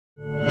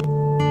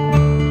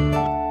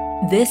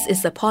This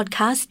is a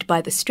podcast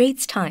by The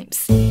Straits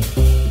Times.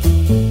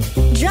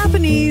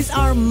 Japanese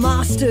are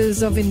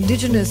masters of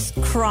indigenous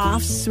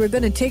crafts. We're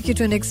going to take you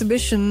to an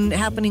exhibition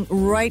happening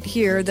right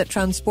here that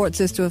transports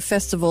us to a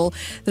festival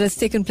that has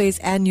taken place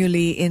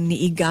annually in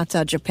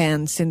Niigata,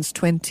 Japan since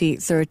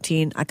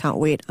 2013. I can't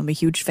wait. I'm a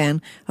huge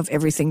fan of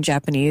everything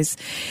Japanese.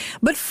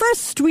 But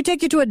first, we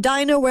take you to a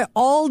diner where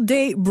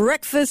all-day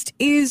breakfast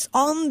is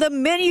on the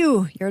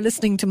menu. You're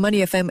listening to Money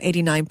FM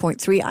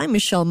 89.3. I'm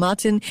Michelle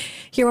Martin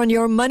here on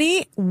Your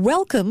Money.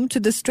 Welcome to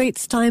the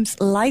Straits Times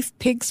Life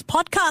Pigs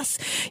podcast.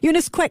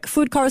 Eunice Kwek,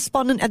 food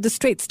correspondent at the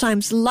Straits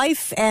Times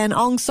Life, and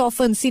Ong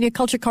Sofan, senior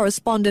culture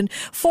correspondent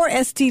for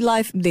ST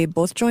Life. They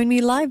both join me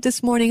live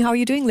this morning. How are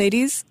you doing,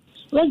 ladies?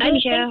 Well, hi,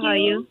 Michelle. How are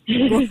you?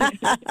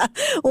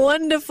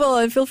 Wonderful.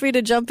 And feel free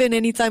to jump in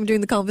anytime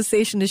during the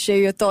conversation to share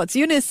your thoughts.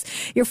 Eunice,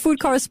 your food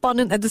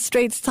correspondent at the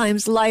Straits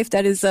Times Life.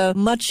 That is a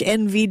much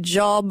envied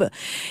job,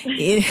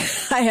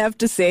 I have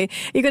to say.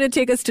 You're going to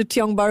take us to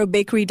Tiong Bahru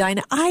Bakery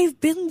Diner. I've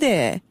been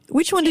there.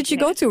 Which one did you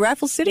go to,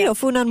 Raffles City or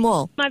Funan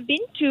Mall? I've been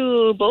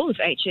to both,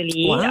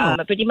 actually. Wow.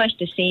 Pretty much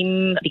the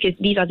same, because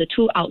these are the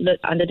two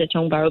outlets under the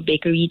Tiong Bahru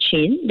Bakery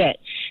chain that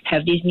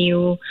have this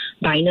new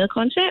diner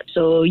concept.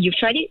 So you've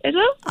tried it as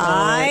well?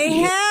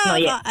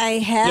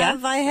 I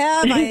have. I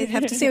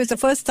have to say it was the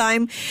first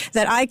time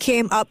that I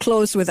came up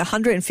close with a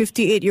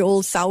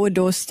 158-year-old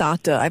sourdough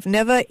starter. I've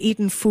never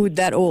eaten food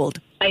that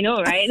old. I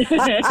know, right?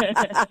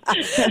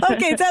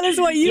 Okay, tell us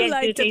what you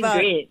liked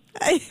about it.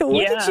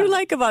 What did you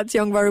like about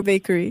Tiong Bahru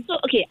Bakery? So,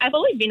 I've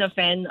always been a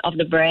fan of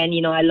the brand.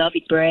 You know, I love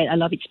its bread, I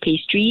love its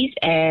pastries,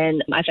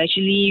 and I've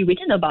actually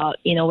written about,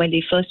 when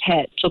they first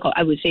had so-called,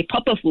 I would say,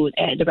 proper food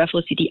at the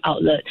Raffles City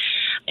outlet.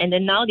 And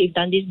then now they've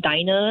done this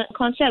diner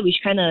concept, which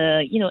kind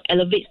of,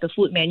 elevates the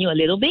food menu a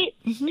little bit.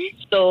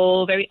 Mm-hmm.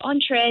 So very on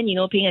trend,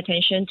 paying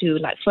attention to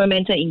like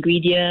fermented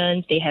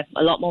ingredients. They have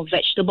a lot more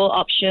vegetable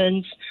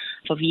options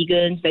for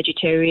vegans,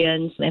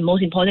 vegetarians, and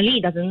most importantly,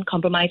 it doesn't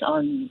compromise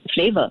on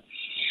flavor.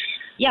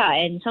 Yeah,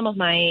 and some of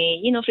my,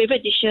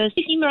 favorite dishes,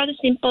 they seem rather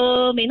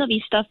simple, may not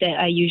be stuff that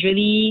I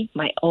usually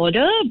might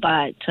order,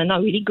 but turned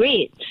out really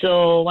great.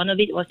 So one of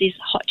it was this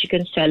hot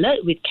chicken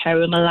salad with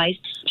caramelized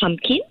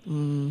pumpkin.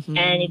 Mm-hmm.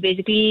 And it's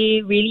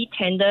basically really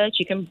tender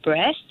chicken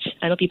breast.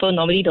 I know people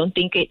normally don't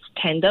think it's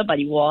tender, but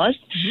it was.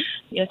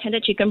 Mm-hmm. Tender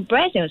chicken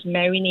breast, and it was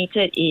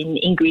marinated in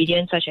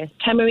ingredients such as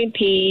tamarind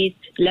paste,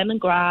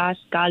 lemongrass,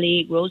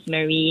 garlic,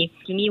 rosemary.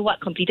 To me, what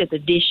completed the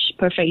dish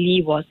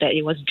perfectly was that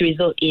it was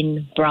drizzled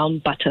in brown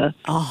butter.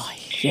 Oh,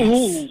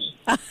 yes.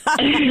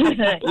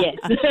 Yes.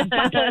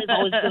 Butter is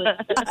always good.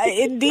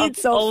 Indeed,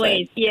 so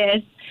always,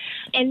 yes.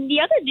 And the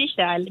other dish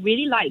that I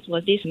really liked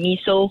was this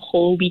miso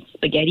whole wheat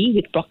spaghetti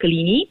with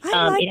broccolini.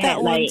 I like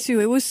that one too.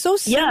 It was so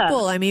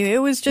simple. Yeah. I mean,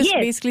 it was just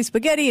basically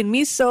spaghetti and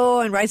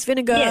miso and rice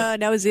vinegar. Yes.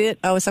 That was it.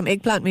 Some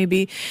eggplant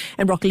maybe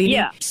and broccolini.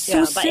 Yeah.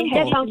 So simple.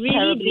 But it sounds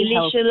really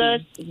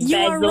delicious. You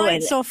are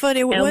right, Sofan.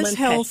 It was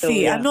healthy. Pesto,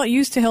 yeah. I'm not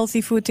used to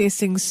healthy food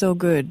tasting so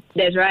good.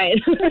 That's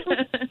right.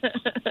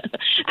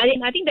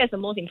 I think that's the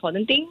most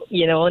important thing,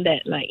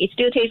 that it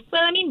still tastes,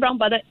 brown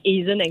butter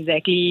isn't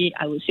exactly,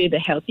 I would say, the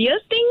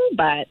healthiest thing,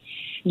 but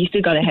you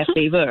still got to have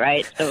flavor,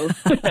 right? So,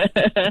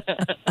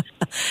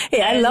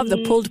 hey, I love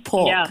the pulled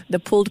pork. Yeah. The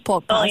pulled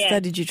pork pasta. Yeah.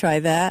 Did you try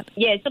that?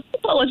 Yes, the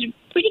pulled pork was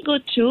pretty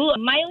good too.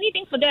 My only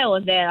thing for that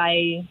was that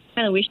I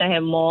kind of wished I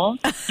had more.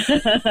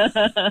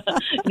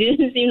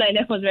 Didn't seem like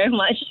that was very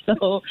much.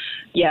 So,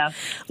 yeah.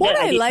 What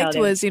I liked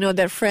was,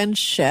 that French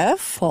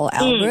chef, Paul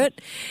Albert.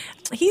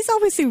 He's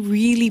obviously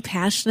really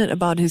passionate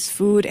about his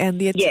food and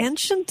the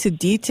attention to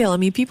detail. I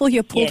mean, people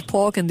hear pulled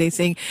pork and they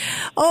think,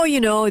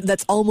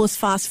 that's almost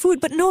fast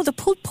food. But no, the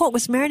pulled pork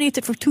was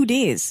marinated for 2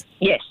 days.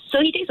 Yes. So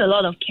he takes a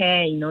lot of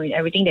care, in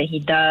everything that he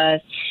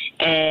does.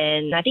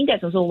 And I think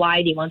that's also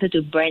why they wanted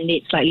to brand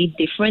it slightly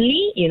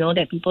differently,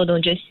 that people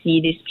don't just see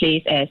this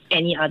place as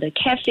any other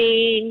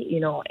cafe,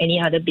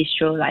 any other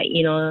bistro. Like,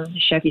 the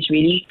chef is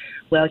really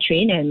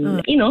well-trained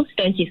and,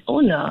 stands his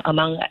own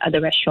among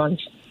other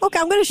restaurants. Okay,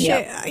 I'm going to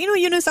share. Yeah.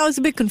 Eunice, I was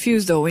a bit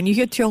confused though. When you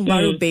hear Tiong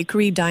Bahru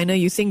Bakery Diner,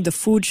 you think the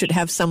food should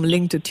have some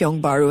link to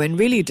Tiong Bahru, and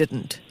really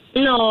didn't.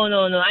 No.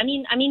 I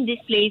mean, this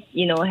place,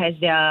 has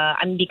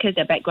because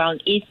their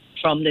background is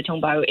from the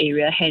Tiong Bahru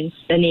area, hence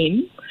the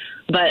name.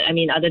 But,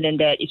 other than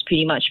that, it's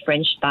pretty much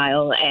French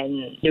style.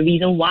 And the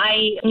reason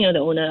why, the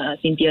owner,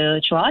 Cynthia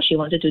Chua, she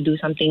wanted to do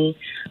something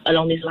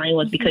along this line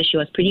was because she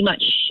was pretty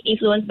much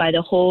influenced by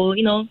the whole,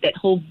 that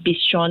whole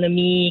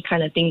bistronomy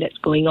kind of thing that's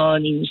going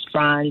on in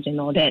France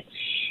and all that.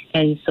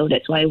 And so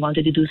that's why I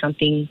wanted to do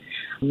something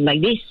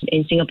like this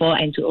in Singapore,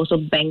 and to also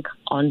bank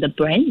on the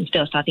brand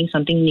instead of starting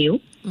something new.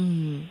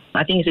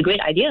 I think it's a great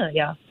idea,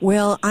 yeah.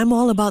 Well, I'm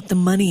all about the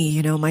money,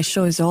 my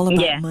show is all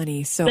about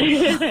money. So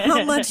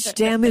how much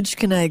damage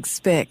can I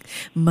expect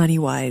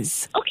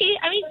money-wise? Okay,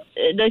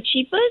 the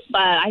cheapest, but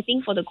I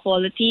think for the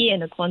quality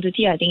and the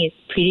quantity, I think it's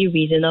pretty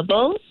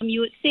reasonable.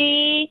 You would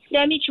say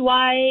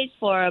damage-wise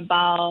for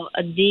about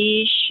a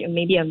dish,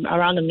 maybe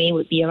around the main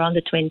would be around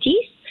the 20s.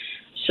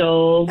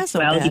 So, That's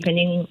not bad.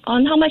 depending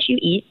on how much you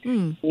eat,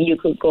 you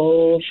could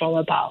go from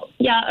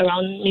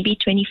around maybe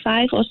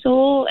 25 or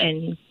so,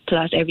 and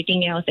plus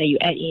everything else that you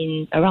add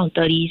in, around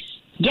 30s.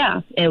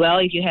 Yeah, and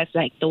if you have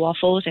like the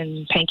waffles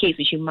and pancakes,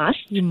 which you must.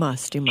 You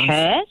must.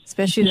 Have.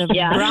 Especially the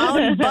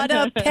brown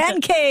butter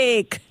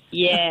pancake.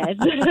 Yes.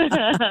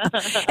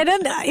 And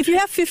then if you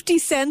have 50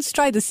 cents,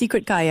 try the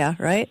secret kaya,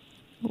 right?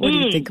 What do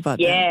you think about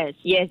that?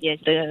 Yes.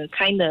 The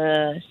kind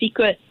of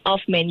secret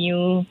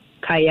off-menu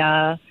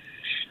kaya.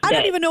 I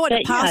don't even know what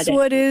the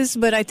password is,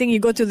 but I think you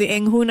go to the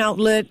Eng Hoon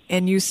outlet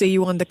and you say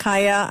you want the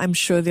kaya. I'm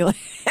sure they'll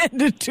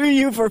hand it to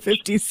you for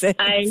 50 cents.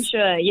 I'm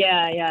sure.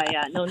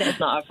 Yeah. No, that's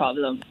not a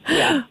problem.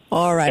 Yeah.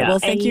 All right. Yeah. Well,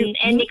 thank you.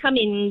 And they come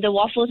in, the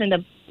waffles and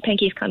the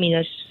pancakes come in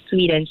a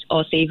sweet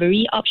or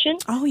savory option.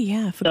 Oh,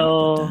 yeah. I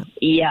forgot about that.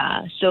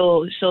 Yeah.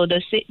 So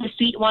the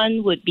sweet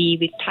one would be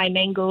with Thai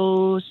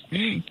mangoes,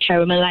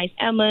 caramelized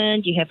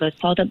almond. You have a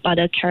salted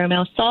butter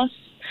caramel sauce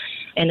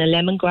and a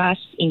lemongrass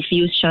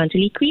infused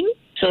chantilly cream.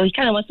 So he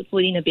kind of wants to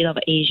put in a bit of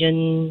an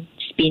Asian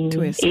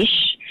spin-ish.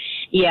 Twist.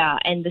 Yeah,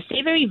 and the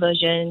savory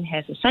version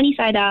has a sunny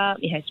side up.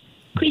 It has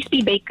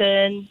crispy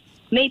bacon,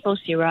 maple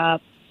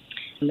syrup,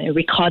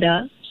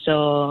 ricotta.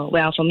 So,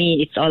 for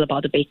me, it's all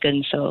about the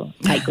bacon, so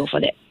I go for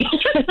that.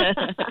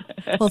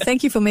 Well,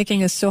 thank you for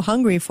making us so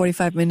hungry.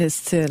 45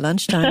 minutes to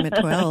lunchtime at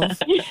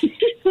 12.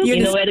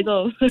 You know where to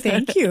go.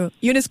 Thank you.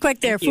 Eunice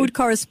Quek there, food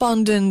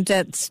correspondent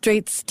at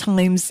Straits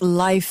Times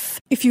Life.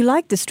 If you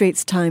like the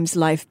Straits Times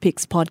Life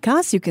Picks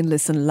podcast, you can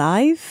listen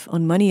live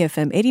on Money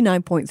FM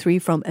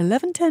 89.3 from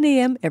 11:10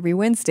 a.m. every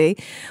Wednesday.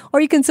 Or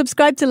you can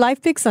subscribe to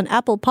Life Picks on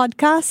Apple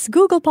Podcasts,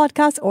 Google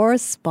Podcasts, or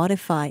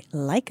Spotify.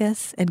 Like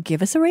us and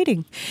give us a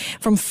rating.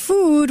 From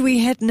food, we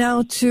head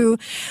now to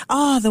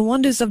the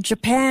wonders of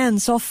Japan.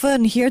 So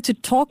fun here to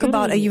talk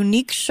about a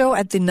unique show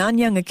at the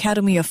Nanyang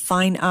Academy of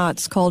Fine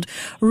Arts called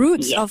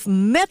Roots of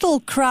Metal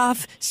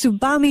Craft,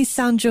 Tsubame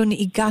Sanjo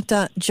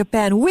Niigata,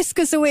 Japan. Whisk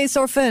us away,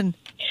 Sorfin.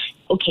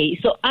 Okay,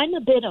 so I'm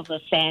a bit of a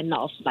fan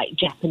of like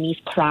Japanese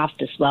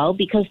craft as well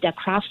because their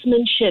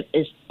craftsmanship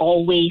is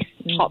always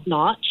top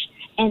notch.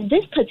 And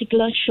this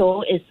particular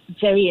show is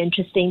very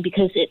interesting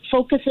because it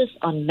focuses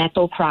on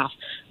metal craft,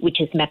 which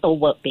is metal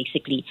work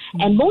basically.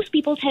 And most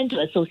people tend to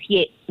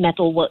associate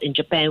metal work in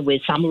Japan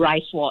with samurai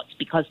swords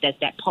because there's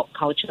that pop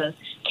culture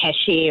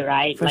cachet,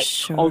 right? For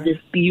sure. All this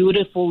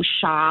beautiful,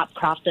 sharp,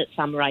 crafted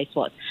samurai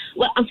swords.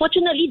 Well,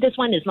 unfortunately, this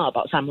one is not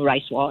about samurai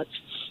swords.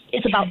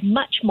 It's about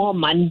much more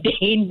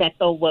mundane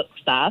metalwork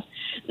stuff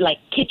like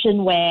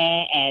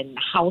kitchenware and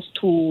house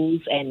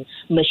tools and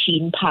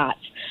machine parts.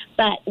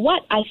 But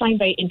what I find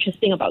very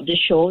interesting about this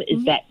show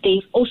is that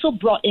they've also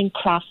brought in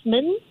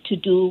craftsmen to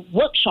do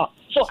workshops.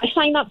 So I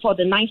signed up for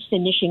the knife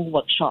finishing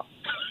workshop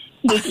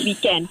this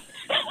weekend.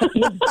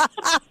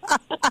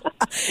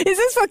 Is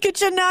this for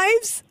kitchen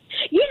knives?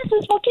 Yes,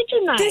 it's for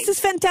kitchen knives. This is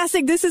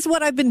fantastic. This is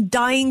what I've been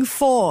dying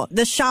for.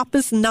 The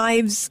sharpest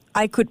knives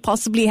I could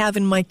possibly have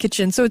in my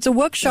kitchen. So it's a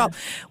workshop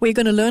where you're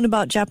going to learn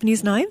about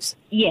Japanese knives?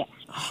 Yes.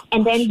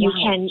 And then you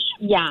can,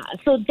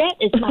 so that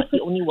is not the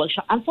only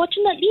workshop.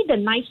 Unfortunately, the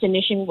knife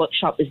finishing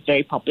workshop is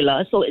very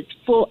popular, so it's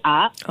full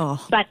up.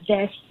 But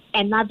there's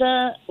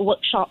another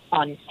workshop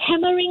on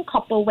hammering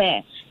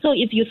copperware. So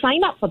if you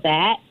sign up for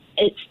that,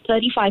 it's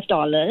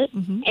 $35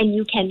 and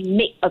you can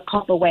make a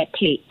copperware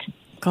plate.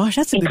 Gosh,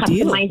 that's a good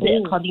deal. And customize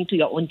it according to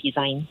your own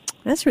design.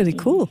 That's really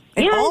cool.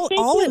 And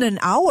all in an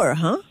hour,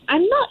 huh?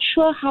 I'm not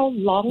sure how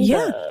long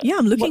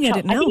I'm looking at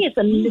it now. I think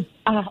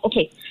it's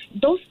okay.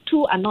 Those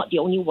two are not the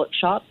only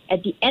workshops.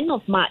 At the end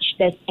of March,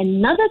 there's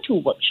another 2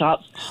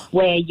 workshops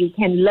where you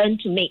can learn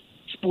to make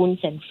spoons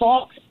and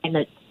forks and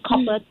a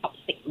copper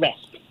chopstick rest.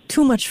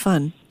 Too much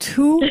fun.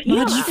 Too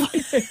much fun.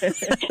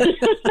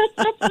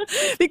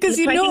 Because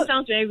the pricing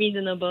sounds very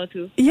reasonable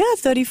too. Yeah,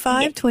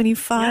 $35,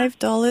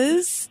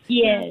 $25.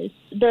 Yes.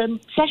 The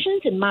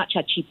sessions in March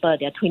are cheaper.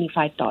 They're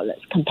 $25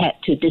 compared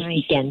to this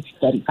weekend's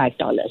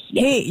 $35.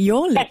 Yes. Hey,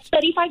 that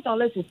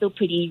 $35 is still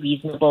pretty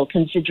reasonable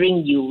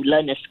considering you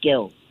learn a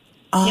skill.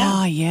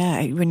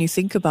 Yeah, when you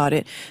think about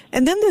it.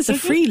 And then there's a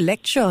free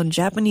lecture on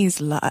Japanese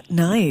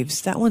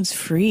knives. That one's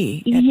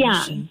free.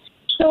 Admission.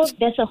 So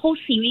there's a whole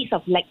series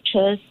of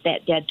lectures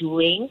that they're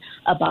doing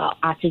about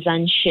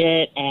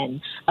artisanship and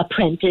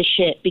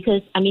apprenticeship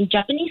because,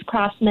 Japanese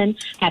craftsmen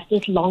have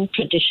this long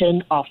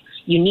tradition of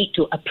you need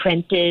to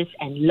apprentice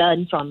and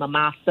learn from a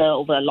master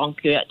over a long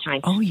period of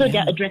time. So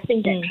they're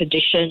addressing that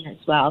tradition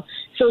as well.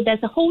 So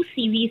there's a whole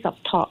series of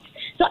talks.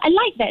 So I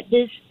like that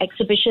this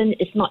exhibition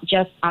is not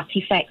just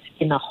artifacts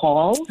in a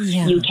hall.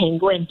 Yeah. You can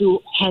go and do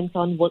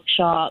hands-on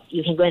workshops.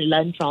 You can go and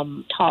learn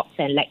from talks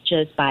and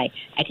lectures by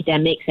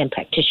academics and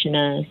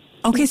practitioners.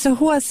 Okay, so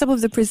who are some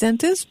of the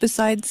presenters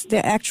besides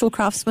the actual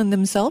craftsmen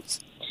themselves?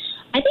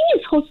 I think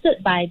it's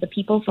hosted by the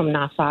people from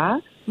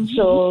NASA.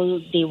 So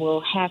they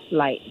will have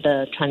like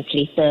the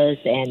translators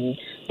and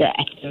the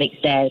academics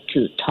there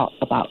to talk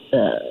about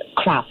the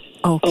craft.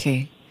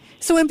 Okay.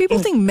 So when people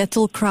think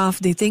metal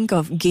craft, they think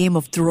of Game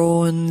of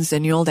Thrones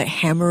and all that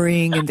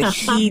hammering and the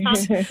heat.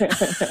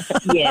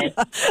 Yes.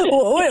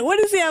 What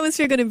is the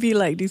atmosphere going to be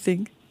like, do you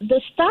think?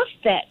 The stuff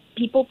that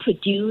people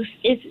produce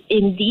is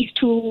in these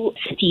two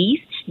cities.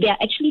 There are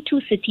actually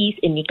two cities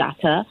in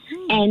Niigata,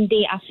 and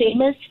they are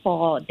famous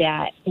for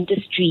their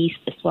industries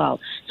as well.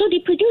 So they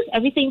produce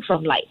everything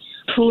from like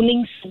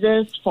pruning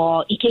scissors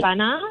for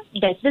ikebana.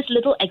 There's this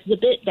little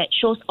exhibit that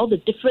shows all the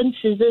different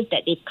scissors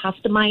that they've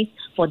customized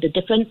for the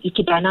different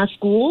ikebana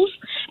schools.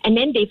 And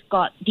then they've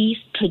got these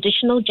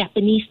traditional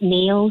Japanese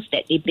nails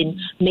that they've been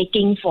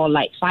making for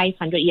like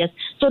 500 years.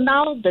 So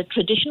now the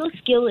traditional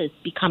skill is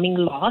becoming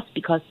lost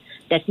because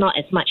there's not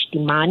as much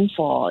demand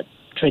for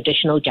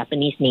traditional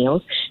Japanese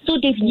nails. So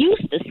they've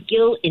used the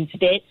skill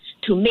instead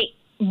to make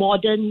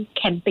modern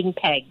camping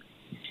pegs.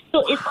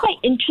 So it's quite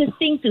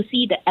interesting to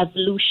see the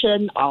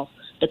evolution of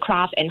the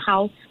craft and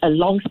how a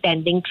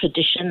long-standing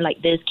tradition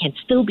like this can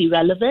still be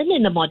relevant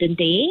in the modern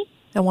day.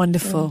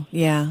 Wonderful.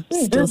 Yeah,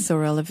 still so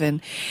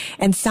relevant.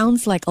 And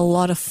sounds like a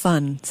lot of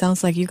fun.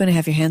 Sounds like you're going to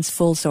have your hands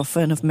full, so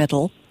fun of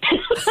metal.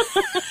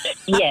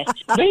 Yes,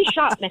 very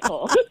sharp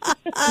metal.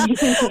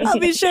 I'll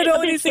be sure to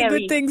only say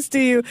good things to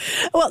you.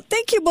 Well,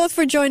 thank you both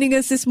for joining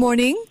us this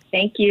morning.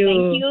 Thank you.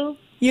 Thank you.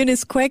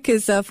 Eunice Kwek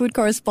is a food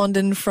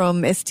correspondent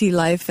from ST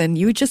Life, and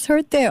you just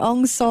heard there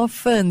Ong Saw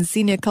Fen,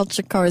 senior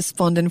culture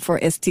correspondent for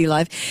ST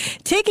Life,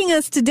 taking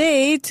us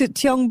today to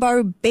Tiong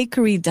Bahru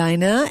Bakery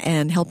Diner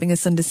and helping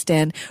us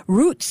understand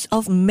roots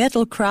of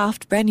metal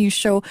craft. Brand new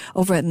show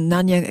over at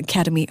Nanyang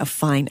Academy of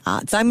Fine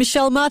Arts. I'm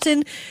Michelle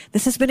Martin.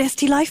 This has been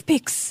ST Life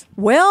Picks.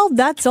 Well,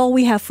 that's all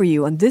we have for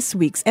you on this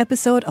week's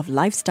episode of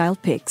Lifestyle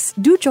Picks.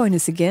 Do join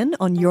us again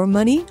on Your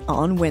Money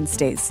on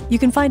Wednesdays. You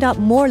can find out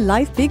more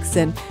life picks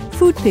and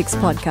food picks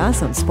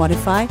podcasts on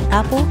Spotify,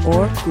 Apple,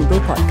 or Google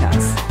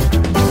Podcasts.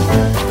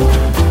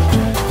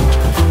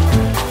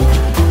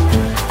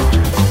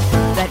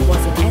 That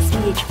was an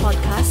SPH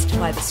podcast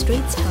by The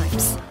Straits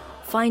Times.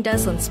 Find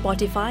us on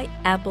Spotify,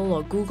 Apple,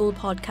 or Google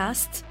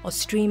Podcasts, or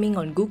streaming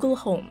on Google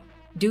Home.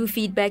 Do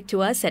feedback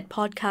to us at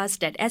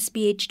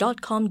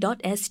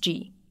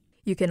podcast@sph.com.sg.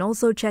 You can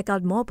also check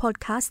out more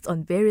podcasts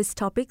on various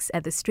topics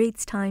at The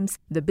Straits Times,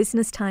 The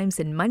Business Times,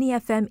 and Money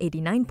FM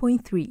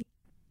 89.3.